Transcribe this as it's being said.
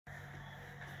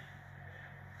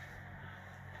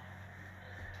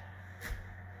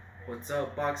What's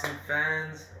up, boxing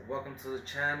fans? Welcome to the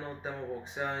channel, Tema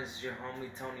Boxeo. This is your homie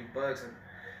Tony Bucks.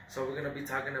 So we're gonna be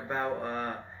talking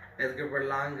about Edgar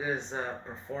Berlanga's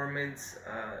performance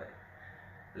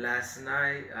last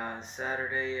night,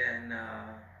 Saturday, and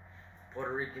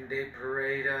Puerto Rican Day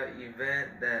Parade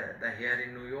event that he had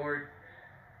in New York.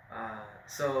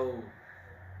 So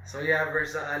yeah,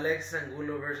 versus Alexis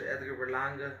Angulo versus Edgar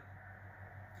Berlanga.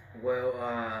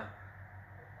 Well,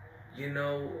 you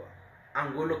know,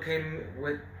 Angulo came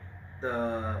with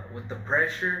the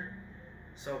pressure,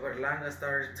 so Berlanga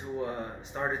started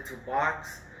to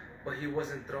box, but he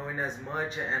wasn't throwing as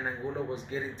much, and Angulo was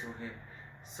getting to him.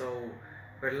 So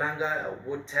Berlanga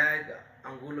would tag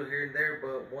Angulo here and there,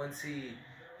 but once he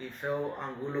felt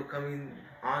Angulo coming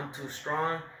on too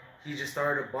strong, he just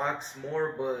started to box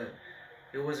more, but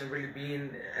it wasn't really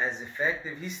being as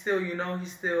effective. He still,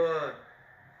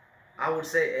 I would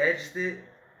say, edged it.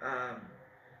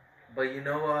 But he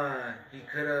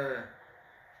could have.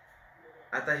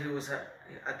 I thought he was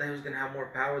gonna have more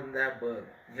power than that, but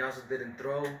he also didn't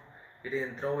throw. He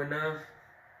didn't throw enough,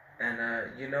 and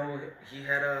he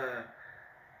had a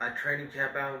training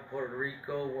camp out in Puerto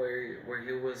Rico where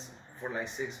he was for like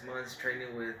 6 months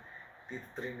training with Tito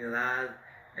Trinidad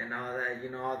and all that.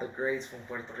 All the greats from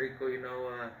Puerto Rico.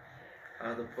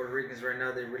 The Puerto Ricans right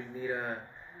now, they really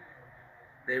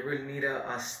need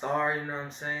a star, you know what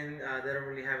I'm saying? They don't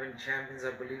really have any champions.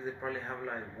 I believe they probably have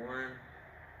like one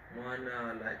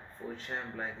like full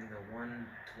champ, like in the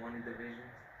 120 division,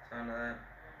 something like that.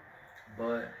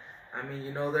 But I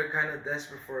mean, they're kind of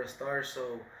desperate for a star,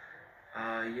 so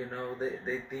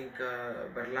they think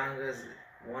Berlanga's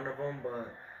one of them,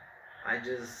 but I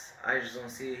just don't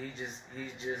see it.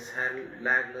 He's just had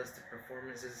lackluster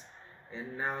performances,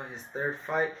 and now his third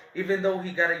fight, even though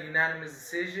he got a unanimous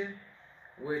decision,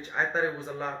 which I thought it was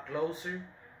a lot closer,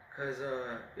 cause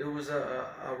it was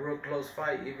a real close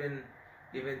fight, even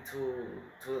to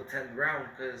the 10th round,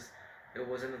 cause it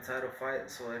wasn't a title fight,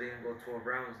 so I didn't go 12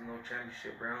 rounds, no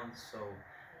championship rounds. So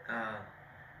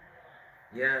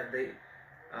yeah,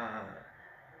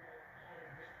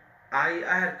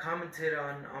 I had commented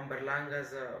on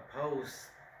Berlanga's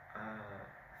post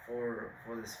for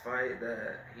this fight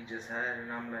that he just had,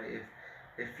 and I'm like,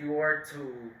 if you are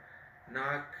to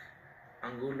knock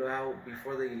Angulo out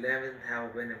before the 11th, how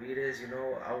Benevidez,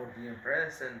 I would be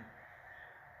impressed. And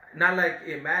not like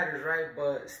it matters, right?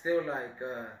 But still, like,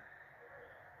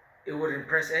 it would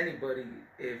impress anybody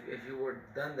if he were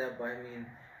done that. But I mean,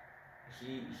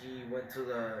 he went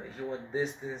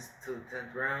distance to the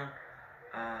 10th round,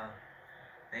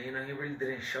 and he really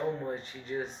didn't show much.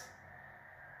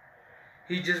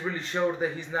 He just really showed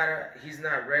that he's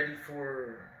not ready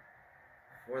for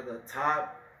the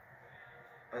top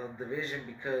division,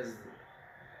 because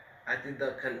I think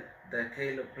the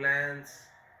Caleb Plants,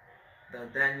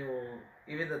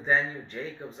 even the Daniel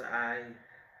Jacobs, and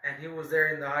he was there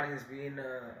in the audience being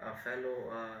a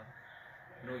fellow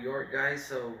New York guy,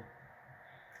 so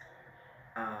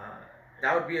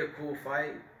that would be a cool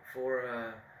fight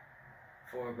for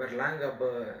Berlanga,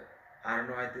 but I don't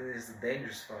know. I think this is a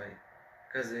dangerous fight,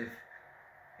 because if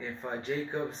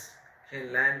Jacobs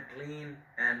can land clean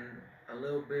and a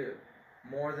little bit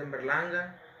more than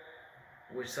Berlanga,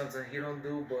 which sometimes he don't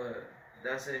do, but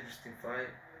that's an interesting fight.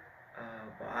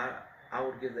 But I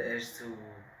would give the edge to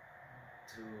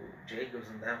Jacobs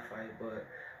in that fight.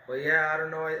 But yeah, I don't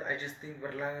know. I just think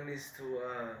Berlanga needs to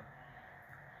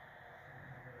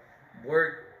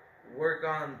work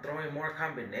on throwing more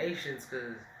combinations,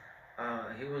 because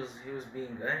he was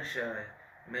being gun shy.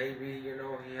 Maybe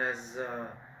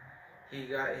he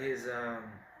got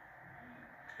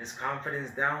his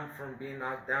confidence down from being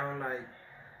knocked down like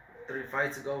 3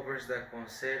 fights ago versus that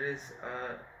Conceres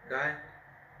guy.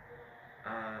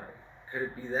 Could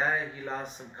it be that he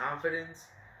lost some confidence?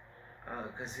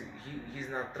 Because he's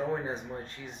not throwing as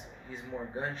much. He's more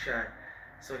gun shy,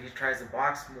 so he tries to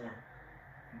box more.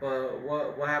 But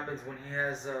what happens when he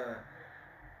has a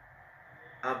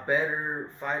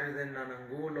better fighter than an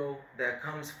Angulo that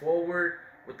comes forward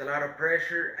with a lot of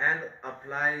pressure and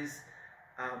applies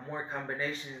more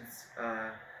combinations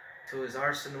to his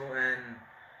arsenal? And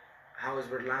how is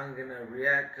Berlanga gonna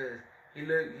react? Cause he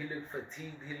looked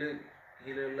fatigued. He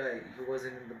looked like he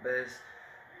wasn't in the best,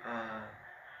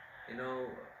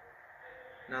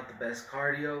 not the best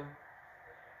cardio.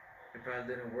 It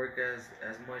probably didn't work as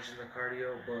much in the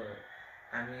cardio, but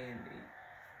I mean,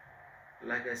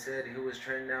 like I said, he was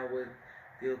training out with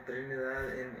Tito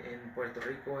Trinidad in Puerto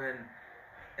Rico, and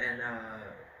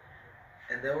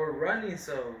they were running,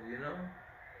 so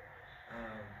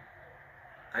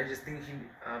I just think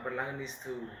Berlanga needs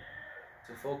to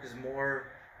focus more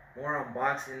more on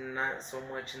boxing, not so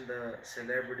much in the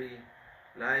celebrity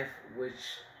life,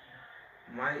 which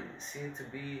might seem to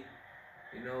be,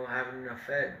 having an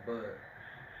effect. But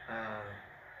uh,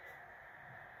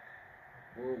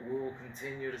 we'll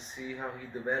continue to see how he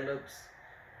develops.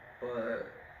 But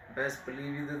best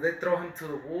believe either they throw him to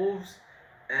the wolves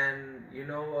and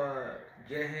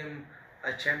get him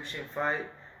a championship fight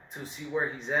to see where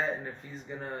he's at and if he's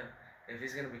gonna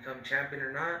become champion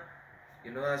or not.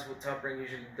 That's what Top Rank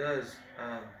usually does.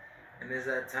 And there's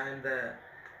that time that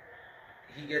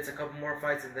he gets a couple more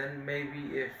fights, and then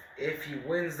maybe if he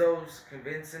wins those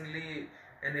convincingly,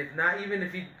 and if not, even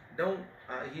if he don't,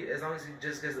 he as long as he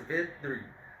just gets a victory,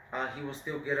 he will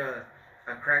still get a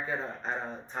crack at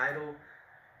a title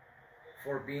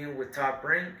for being with Top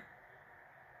Rank.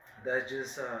 That's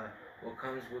just what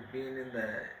comes with being in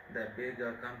that big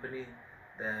company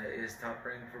that is Top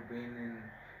Rank, for being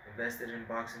invested in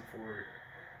boxing for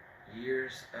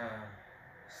years.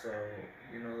 So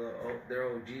they're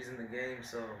OGs in the game,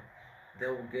 so they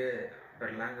will get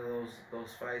Berlanga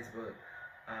those fights. But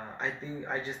I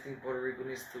just think Puerto Rico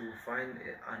needs to find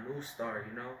a new star.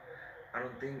 I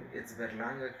don't think it's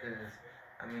Berlanga, because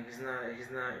he's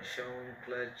not showing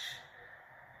clutch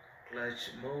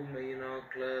movement,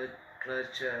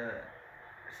 clutch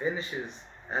finishes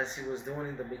as he was doing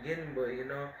in the beginning. But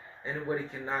anybody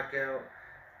can knock out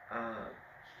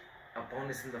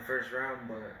opponents in the first round,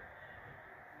 but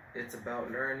it's about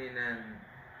learning, and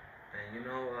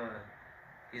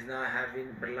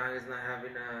Berlanga's not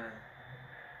having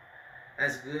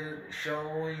as good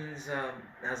showings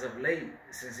as of late,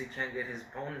 since he can't get his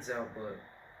opponents out. But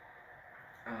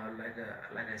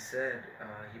like I said,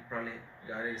 he probably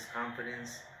got his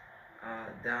confidence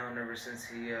down ever since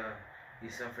he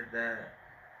suffered that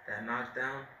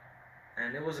knockdown,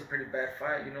 and it was a pretty bad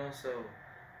fight,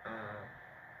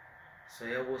 So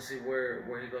yeah, we'll see where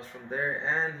he goes from there,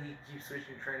 and he keeps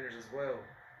switching trainers as well.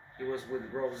 He was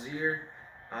with Rozier,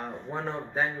 one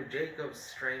of Daniel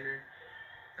Jacobs' trainer,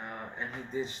 and he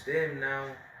ditched him.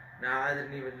 Now I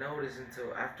didn't even notice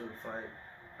until after the fight,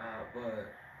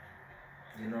 but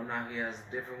now he has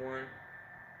a different one,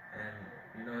 and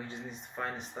he just needs to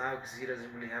find his style, because he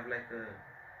doesn't really have like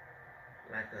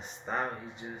a style.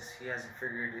 He hasn't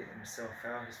figured it himself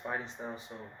out, his fighting style.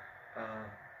 So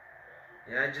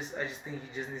yeah, I just think he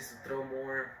just needs to throw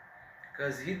more,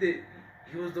 because he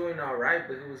was doing all right,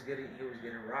 but he was getting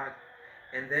rocked,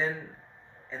 and then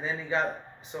he got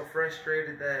so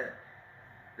frustrated that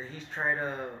he's trying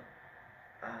to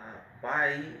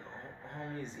bite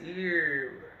homie's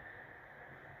ear,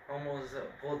 almost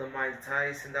pulled the Mike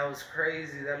Tyson. That was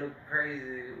crazy. That looked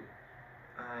crazy.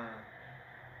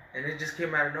 And it just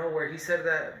came out of nowhere. He said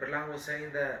that Berlanga was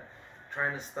saying that,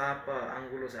 trying to stop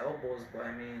Angulo's elbows, but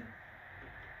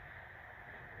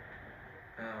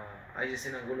I just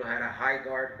seen Angulo had a high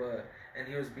guard, and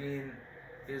he was being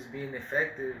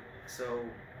effective. So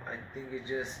I think it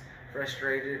just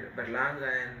frustrated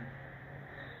Berlanga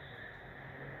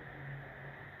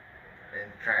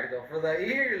and tried to go for the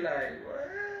ear, like what?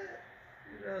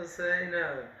 You know what I'm saying?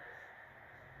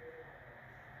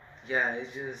 Yeah, he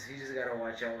just gotta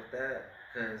watch out with that,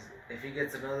 because if he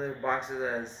gets another boxer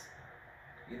that's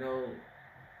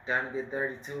down to get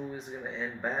 32, it's gonna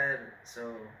end bad.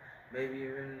 So maybe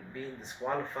even being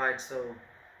disqualified. So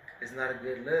it's not a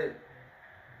good look.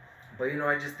 But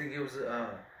I just think it was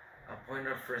a point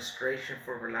of frustration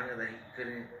for Berlanga that he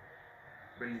couldn't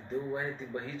really do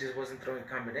anything, but he just wasn't throwing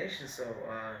combinations. So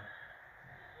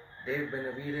Dave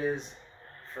Benevidez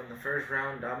from the first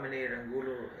round dominated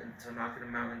Angulo until knocking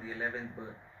him out in the 11th,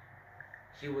 but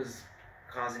he was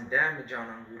causing damage on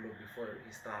Angulo before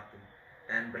he stopped him,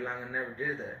 and Berlanga never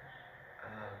did that.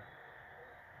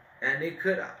 And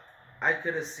I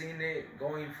could have seen it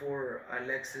going for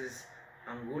Alexis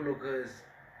Angulo, because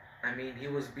he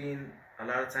was being a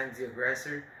lot of times the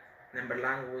aggressor, and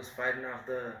Berlanga was fighting off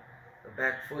the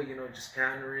back foot, just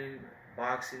countering,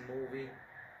 boxing, moving,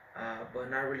 but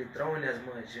not really throwing as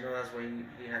much. That's why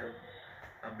he had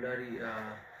a bloody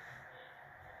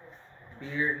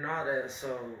beard and all that.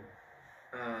 So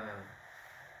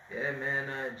yeah,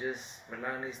 man, just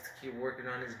Berlanga needs to keep working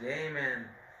on his game and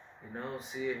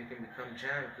see if he can become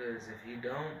champ. Because if he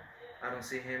don't, I don't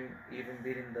see him even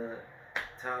beating the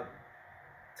top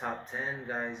 10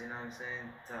 guys. You know what I'm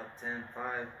saying? Top 10,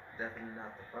 5, definitely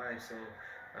not the 5. So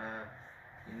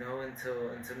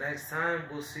until next time,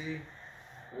 we'll see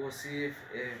if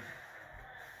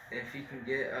he can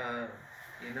get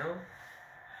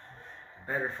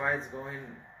better fights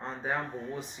going on down. But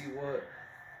we'll see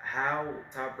how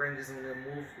Top Rank is gonna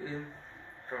move him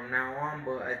from now on.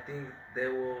 But I think they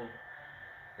will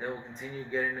they will continue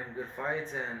getting him good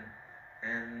fights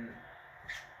and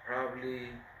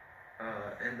probably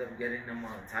end up getting him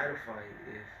a title fight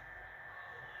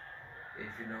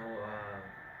if you know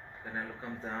Canelo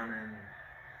comes down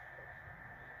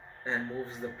and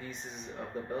moves the pieces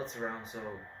of the belts around. So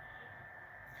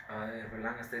if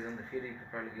Berlanga stays undefeated, he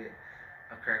could probably get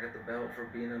a crack at the belt for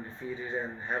being undefeated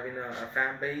and having a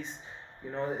fan base.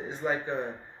 You know, it's like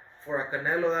for a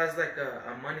Canelo, that's like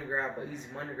a money grab, an easy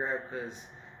money grab, because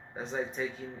that's like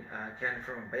taking candy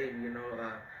from a baby. You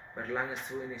know, Berlanga's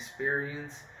too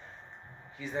inexperienced.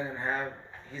 He's not gonna have.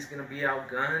 He's gonna be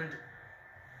outgunned,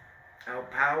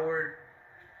 outpowered.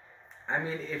 I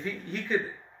mean, if he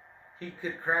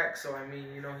could crack. So I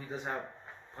mean, you know, he does have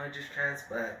punches chance,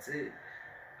 but that's it.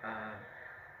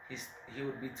 He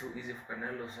would be too easy for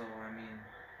Canelo. So I mean,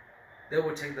 they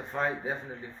would take the fight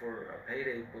definitely for a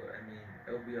payday, but I mean,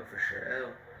 it would be a for sure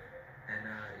L.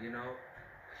 And you know,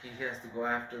 he has to go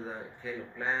after the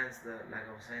Caleb Plants, like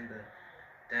I was saying, the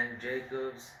Daniel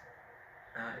Jacobs,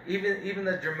 even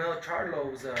the Jermell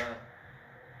Charlos.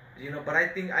 You know, but I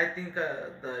think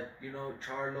the you know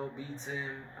Charlo beats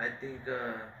him. I think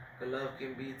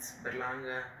Golovkin beats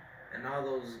Berlanga, and all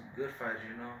those good fights.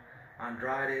 You know,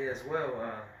 Andrade as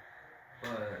well.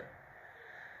 But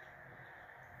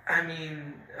I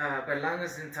mean,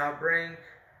 Berlanga's in top rank.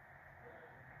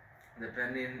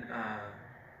 Depending,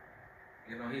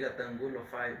 you know, he got the Angulo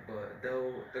fight, but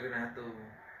they're gonna have to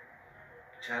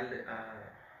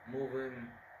move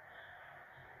him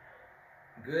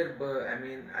good. But I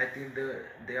mean, I think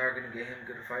they are gonna get him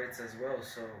good fights as well.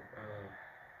 So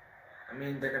I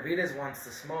mean, Benevidez wants to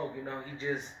smoke. You know, he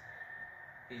just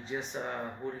who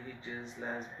did he just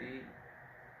last beat?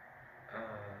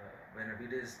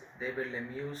 Benevidez, David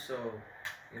Lemieux. So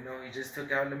you know, he just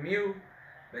took out Lemieux.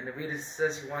 Benevidez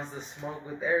says he wants to smoke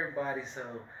with everybody. So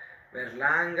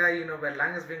Berlanga, you know,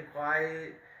 Berlanga's been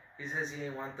quiet. He says he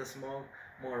ain't want to smoke.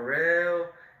 Morel,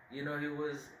 you know, he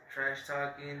was trash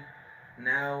talking.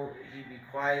 Now he be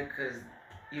quiet because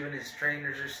even his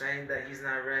trainers are saying that he's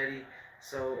not ready.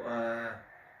 So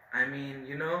I mean,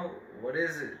 you know, what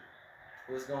is it?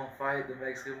 Who's gonna fight the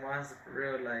Mexican monster for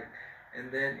real? Like,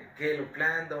 and then Caleb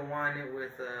Plant don't want it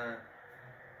with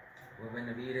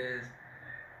Benevidez.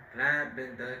 Plant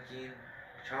been ducking.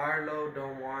 Charlo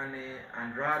don't want it.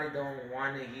 Andrade don't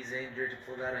want it. He's injured. He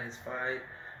pulled out of his fight.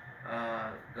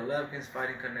 Golovkin's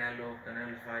fighting Canelo.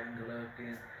 Canelo fighting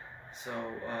Golovkin.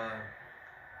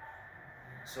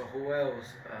 So who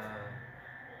else?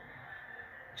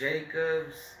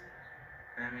 Jacobs.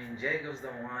 I mean, Jacobs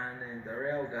don't want it.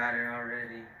 Darrell got it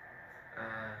already.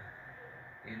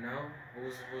 You know,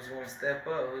 who's gonna step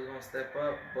up? Who's gonna step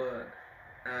up? But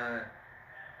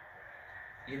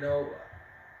you know,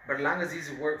 Berlanga's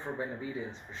easy work for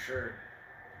Benevidez for sure.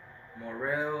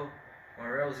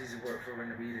 Morel's easy work for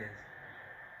Benevidez.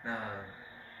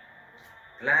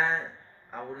 Plant,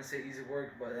 I wouldn't say easy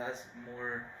work, but that's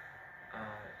more,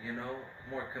 you know,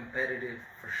 more competitive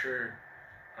for sure.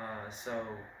 So,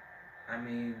 I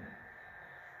mean,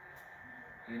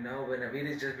 you know,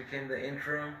 Benevidez just became the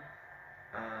interim.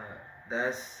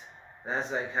 That's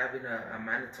like having a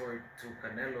mandatory to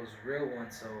Canelo's real one.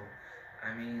 So,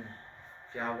 I mean,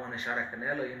 if y'all want a shot at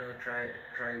Canelo, you know, try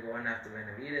going after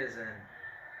Benevidez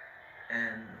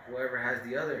and whoever has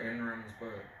the other interims.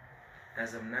 But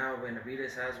as of now,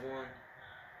 Benevidez has one.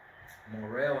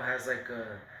 Morel has like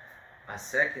a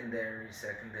secondary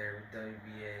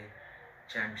WBA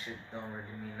championship. Don't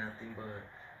really mean nothing, but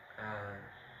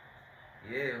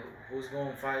yeah, who's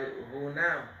gonna fight who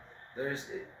now? There's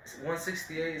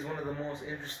 168 is one of the most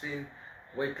interesting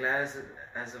weight classes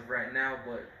as of right now,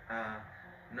 but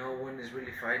no one is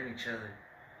really fighting each other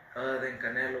other than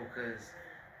Canelo, because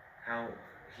how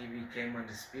he became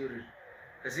undisputed.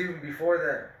 Because even before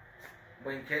that,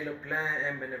 when Caleb Plant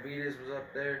and Benevidez was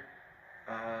up there,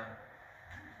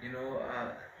 you know,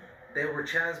 they were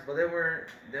champs, but they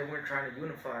weren't trying to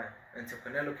unify until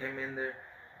Canelo came in there.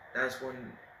 That's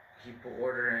when he put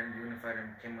order and unified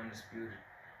and became undisputed.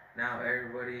 Now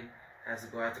everybody has to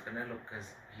go after Canelo because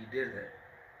he did that.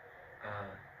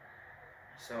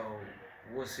 So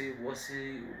we'll see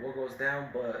what goes down.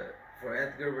 But for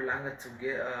Edgar Berlanga to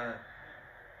get a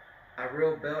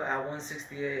real belt at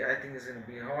 168, I think it's gonna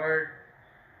be hard.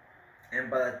 And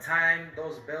by the time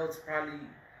those belts probably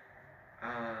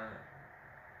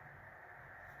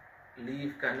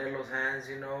leave Canelo's hands,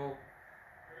 you know,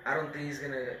 I don't think he's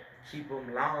gonna keep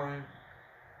them long.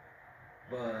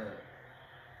 But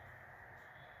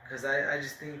because I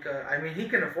just think, I mean, he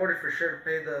can afford it for sure to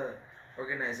pay the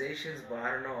organizations, but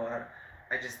I don't know.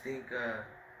 I just think,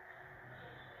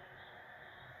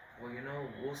 well, you know,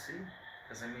 we'll see.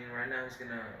 Because, I mean, right now he's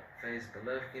going to face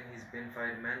Golovkin. He's been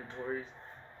fighting mandatories.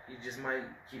 He just might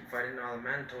keep fighting all the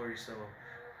mandatories. So,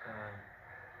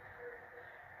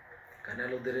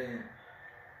 Canelo didn't,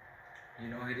 he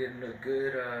didn't look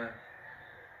good.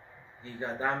 He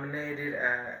got dominated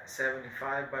at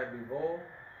 75 by Bivol.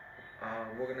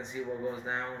 We're going to see what goes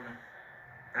down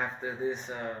after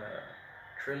this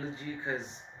trilogy,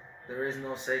 because there is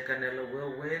no say Canelo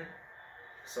will win.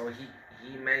 So he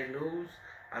may lose.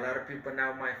 A lot of people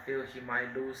now might feel he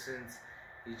might lose since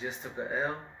he just took a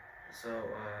L.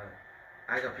 So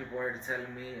I got people already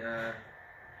telling me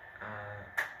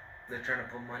they're trying to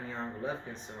put money on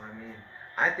Golovkin. So I mean,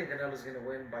 I think Canelo's gonna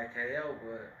win by KO,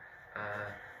 but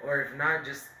or if not,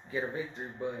 just get a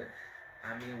victory. But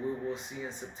I mean, we will see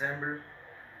in September.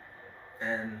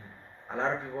 And a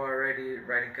lot of people are already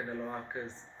writing Canelo off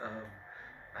because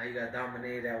he got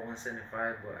dominated at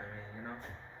 175. But I mean,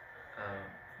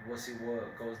 we'll see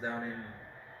what goes down in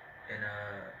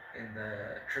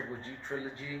the Triple G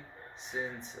trilogy,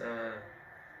 since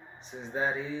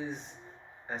that is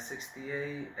at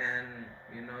 68, and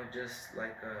just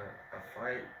like a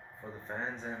fight for the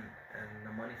fans and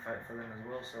a money fight for them as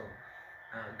well. So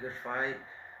good fight.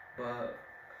 But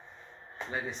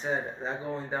like I said, that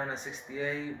going down at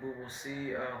 68, we will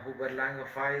see who Berlanga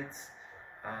fights.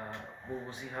 We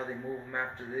will see how they move him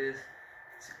after this.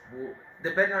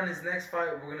 Depending on his next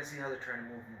fight, we're gonna see how they're trying to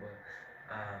move him. But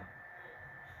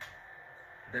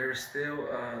there's still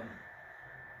a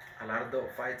lot of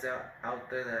dope fights out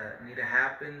there that need to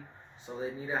happen. So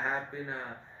they need to happen.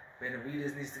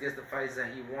 Benevidez needs to get the fights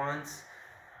that he wants.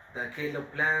 The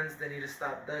Caleb plans, they need to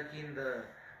stop ducking. The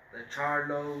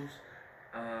Charlos,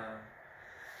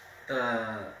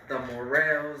 the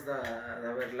Morels, the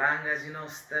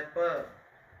Berlangas, step up.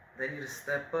 They need to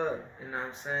step up. You know what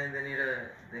I'm saying? They need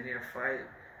to fight.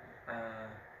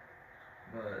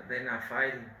 But they're not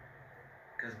fighting,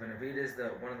 because Benevidez,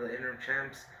 one of the interim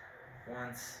champs,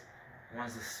 wants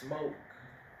the smoke.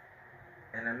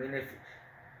 And I mean,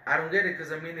 I don't get it,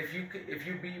 because I mean, if you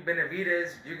beat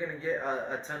Benevidez, you're gonna get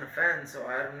a ton of fans. So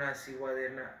I do not see why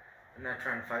they're not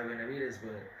trying to fight Benevidez.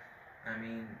 But I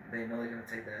mean, they know they're gonna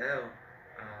take the L.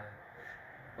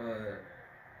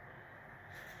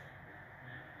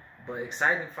 But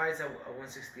exciting fights at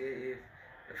 168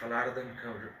 if a lot of them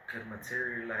could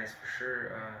materialize for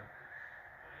sure.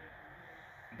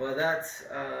 But that's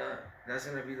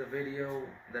gonna be the video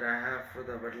that I have for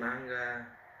the Berlanga,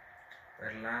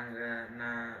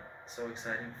 not so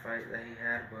exciting fight that he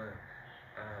had. But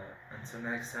until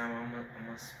next time, I'm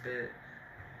gonna spit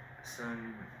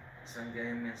some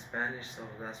game in Spanish. So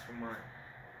that's for my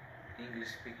English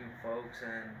speaking folks,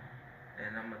 and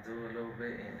I'm gonna do a little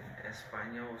bit in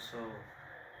Espanol. So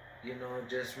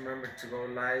just remember to go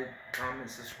like, comment,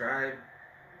 subscribe.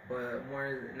 But more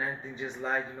than anything, just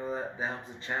like, that helps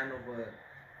the channel. But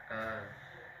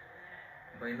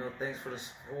thanks for the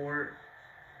support.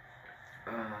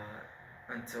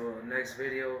 Until next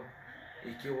video.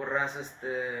 Y que hubo raza,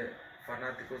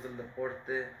 fanáticos del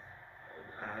deporte,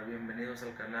 bienvenidos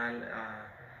al canal.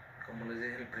 Como les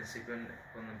dije al principio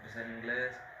cuando empecé en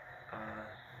inglés,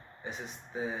 es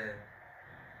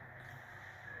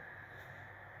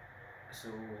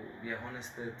su viejón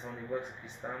Tony Bucks. Aquí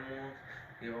estamos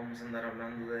y vamos a andar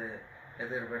hablando de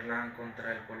Edgar Berlanga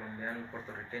contra el colombiano, el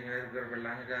puertorriqueño Edgar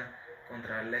Berlanga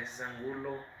contra Alexis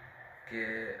Angulo,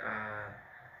 que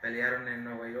pelearon en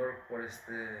Nueva York por el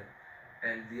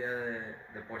día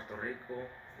de Puerto Rico,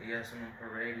 y hacen un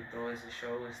parade y todo ese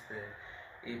show,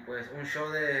 y pues un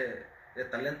show de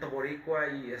talento boricua,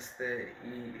 y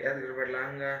Edgar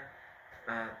Berlanga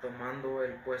tomando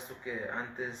el puesto que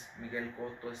antes Miguel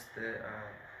Cotto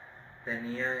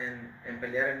tenía en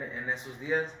pelear en esos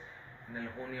días, en el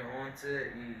junio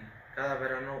 11, y cada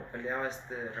verano peleaba.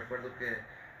 Recuerdo que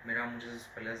miraba muchas de sus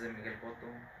peleas de Miguel Cotto,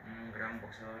 un gran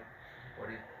boxeador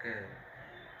boricua que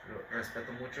lo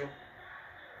respeto mucho,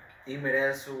 y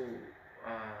miré su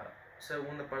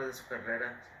segunda parte de su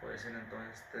carrera, se puede decir.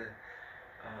 Entonces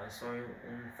soy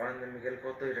un fan de Miguel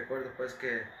Cotto, y recuerdo pues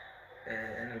que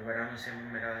en el verano siempre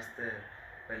miraba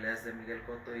peleas de Miguel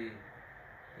Cotto, y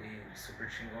super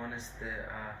chingón.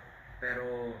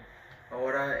 Pero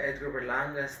ahora Edgar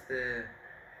Berlanga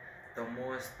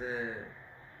tomó este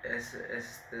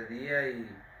día,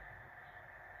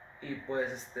 y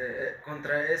pues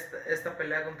contra esta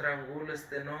pelea contra Angulo,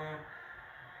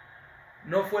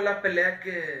 no fue la pelea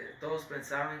que todos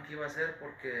pensaban que iba a ser,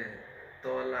 porque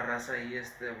toda la raza ahí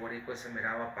boricua se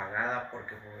miraba apagada,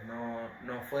 porque pues,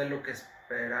 no fue lo que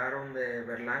esperaron de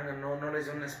Berlanga, no les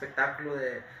dio un espectáculo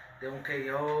de un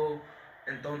KO.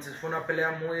 Entonces fue una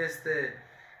pelea muy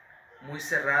muy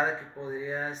cerrada que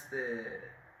podría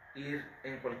ir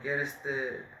en cualquier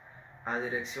a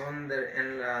dirección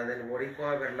en la del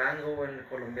boricua Berlanga o en el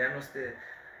colombiano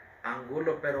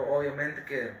Angulo, pero obviamente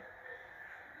que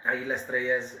ahí la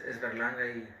estrella es Berlanga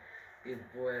y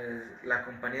pues la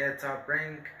compañía de Top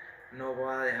Rank no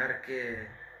va a dejar que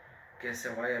se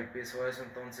vaya al piso eso.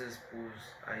 Entonces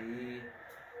pues ahí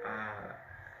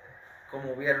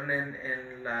como vieron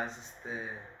en las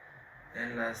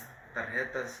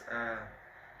tarjetas,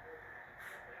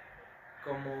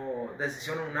 como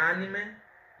decisión unánime.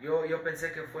 Yo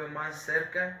pensé que fue más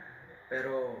cerca,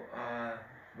 pero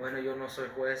bueno, yo no soy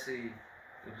juez y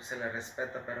pues se le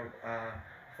respeta, pero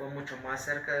fue mucho más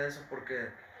cerca de eso porque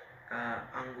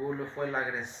Angulo fue el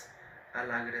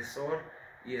agresor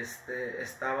y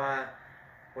estaba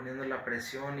poniendo la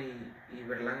presión y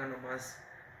Berlanga nomás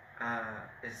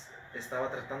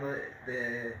estaba tratando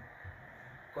de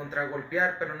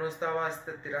contragolpear, pero no estaba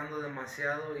tirando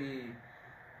demasiado y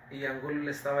Angulo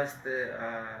le estaba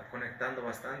conectando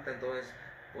bastante. Entonces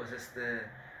pues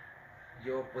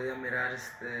yo podía mirar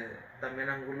también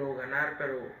Angulo ganar,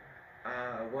 pero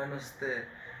bueno,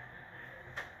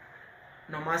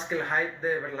 no más que el hype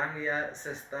de Berlanga ya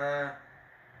se está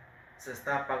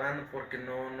apagando porque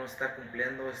no está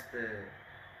cumpliendo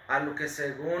a lo que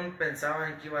según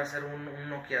pensaban que iba a ser un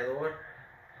noqueador.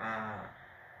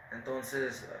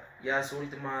 Entonces ya sus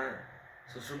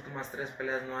últimas 3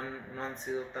 peleas no han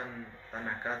sido tan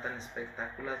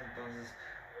espectaculares. Entonces,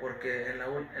 porque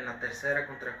en la tercera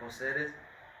contra Coceres,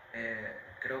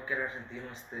 creo que era argentino,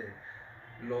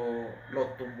 lo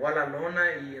tumbó a la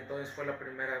lona y entonces fue la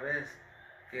primera vez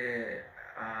que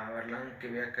a Berlanga que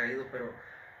había caído. Pero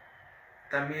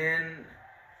también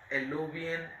el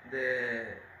Lubin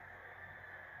de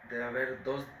haber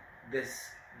 2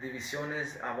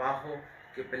 divisiones abajo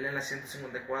que pelea en la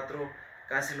 154,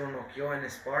 casi lo noqueó en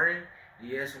sparring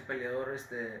y es un peleador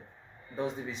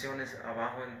 2 divisiones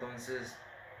abajo. Entonces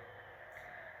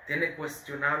tiene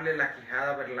cuestionable la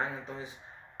quijada Berlanga. Entonces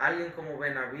alguien como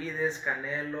Benevidez,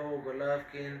 Canelo,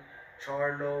 Golovkin,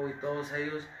 Charlo y todos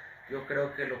ellos, yo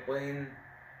creo que lo pueden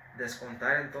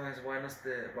descontar. Entonces bueno,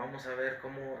 vamos a ver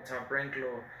cómo Top Rank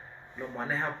lo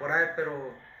maneja por ahí,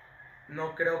 pero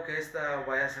no creo que esta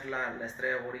vaya a ser la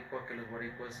estrella boricua que los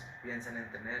boricuas piensan en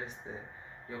tener.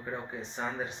 Yo creo que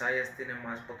Sander Sayas tiene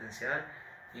más potencial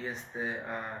y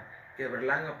que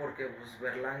Berlanga, porque pues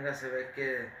Berlanga se ve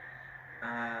que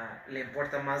le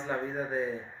importa más la vida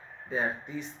de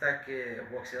artista que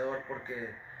boxeador,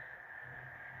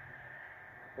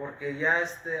 porque ya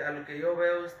a lo que yo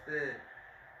veo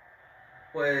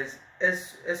pues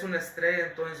es una estrella,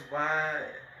 entonces va a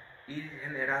ir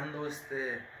generando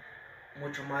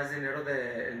mucho más dinero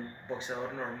del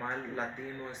boxeador normal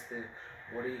latino,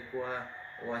 boricua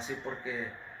o así, porque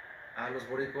los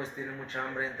boricuas tienen mucha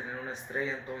hambre en tener una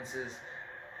estrella. Entonces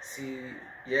si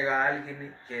llega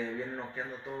alguien que viene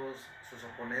noqueando a todos sus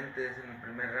oponentes en el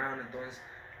primer round, entonces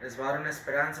les va a dar una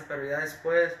esperanza, pero ya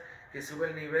después que sube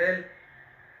el nivel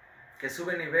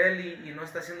y no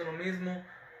está haciendo lo mismo,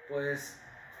 pues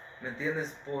me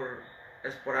entiendes,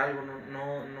 es por algo,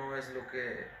 no es lo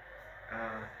que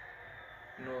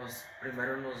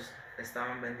primero nos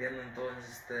estaban vendiendo.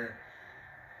 Entonces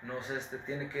no sé,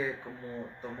 tiene que como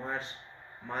tomar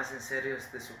más en serio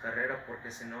su carrera,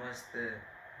 porque si no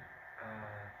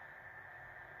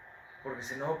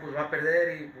pues va a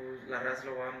perder y pues la raza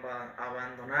lo va a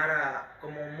abandonar,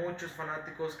 como muchos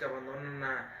fanáticos que abandonan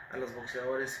a los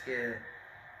boxeadores que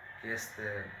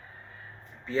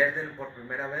pierden por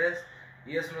primera vez.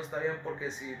 Y eso no está bien, porque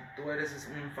si tú eres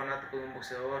un fanático de un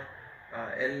boxeador,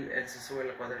 él se sube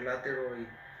al cuadrilátero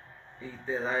y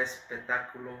te da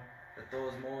espectáculo. De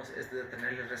todos modos, de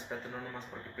tenerle respeto, no nomás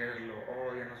porque pierdes ya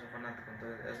no soy fanático.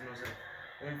 Entonces eso no es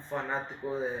un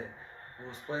fanático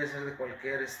pues puede ser de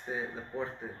cualquier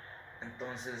deporte.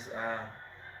 Entonces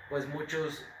pues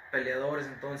muchos peleadores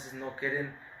entonces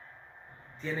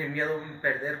tienen miedo en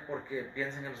perder porque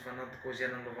piensan que los fanáticos ya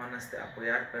no los van a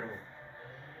apoyar. Pero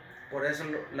por eso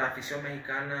la afición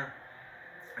mexicana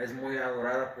es muy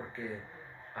adorada, porque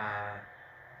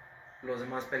los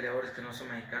demás peleadores que no son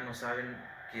mexicanos saben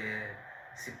que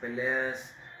si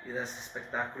peleas y das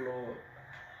espectáculo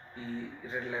y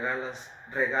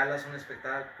regalas un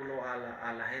espectáculo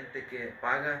a la gente que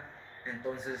paga,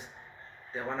 entonces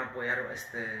te van a apoyar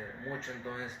mucho.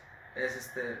 Entonces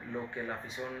es lo que la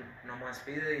afición nomás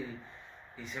pide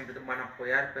y siempre te van a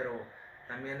apoyar. Pero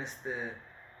también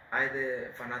hay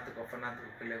de fanático a fanático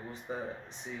que le gusta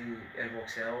si el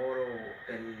boxeador o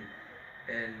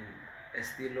el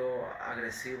estilo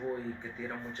agresivo y que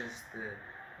tira muchos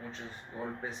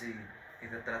golpes y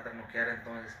te trata de noquear.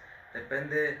 Entonces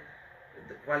depende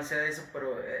cuál sea eso,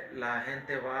 pero la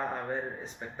gente va a ver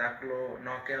espectáculo,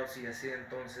 knockouts y así,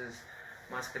 entonces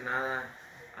más que nada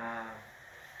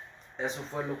eso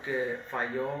fue lo que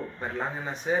falló Berlanga en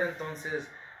hacer, entonces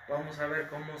vamos a ver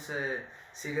cómo se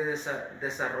sigue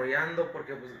desarrollando,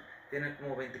 porque pues tiene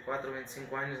como 24,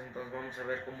 25 años, entonces vamos a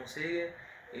ver cómo sigue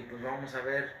y pues vamos a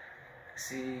ver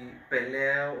si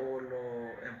pelea o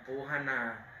lo empujan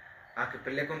a que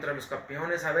pelee contra los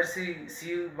campeones, a ver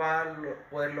si va a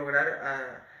poder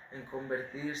lograr en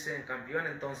convertirse en campeón,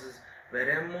 entonces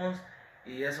veremos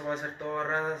y eso va a ser todo,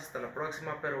 radas, hasta la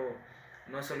próxima, pero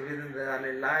no se olviden de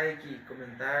darle like y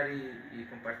comentar y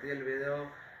compartir el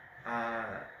video.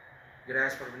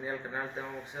 Gracias por venir al canal Tema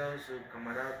Boxeo, su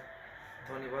camarada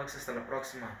Tony Box, hasta la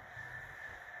próxima.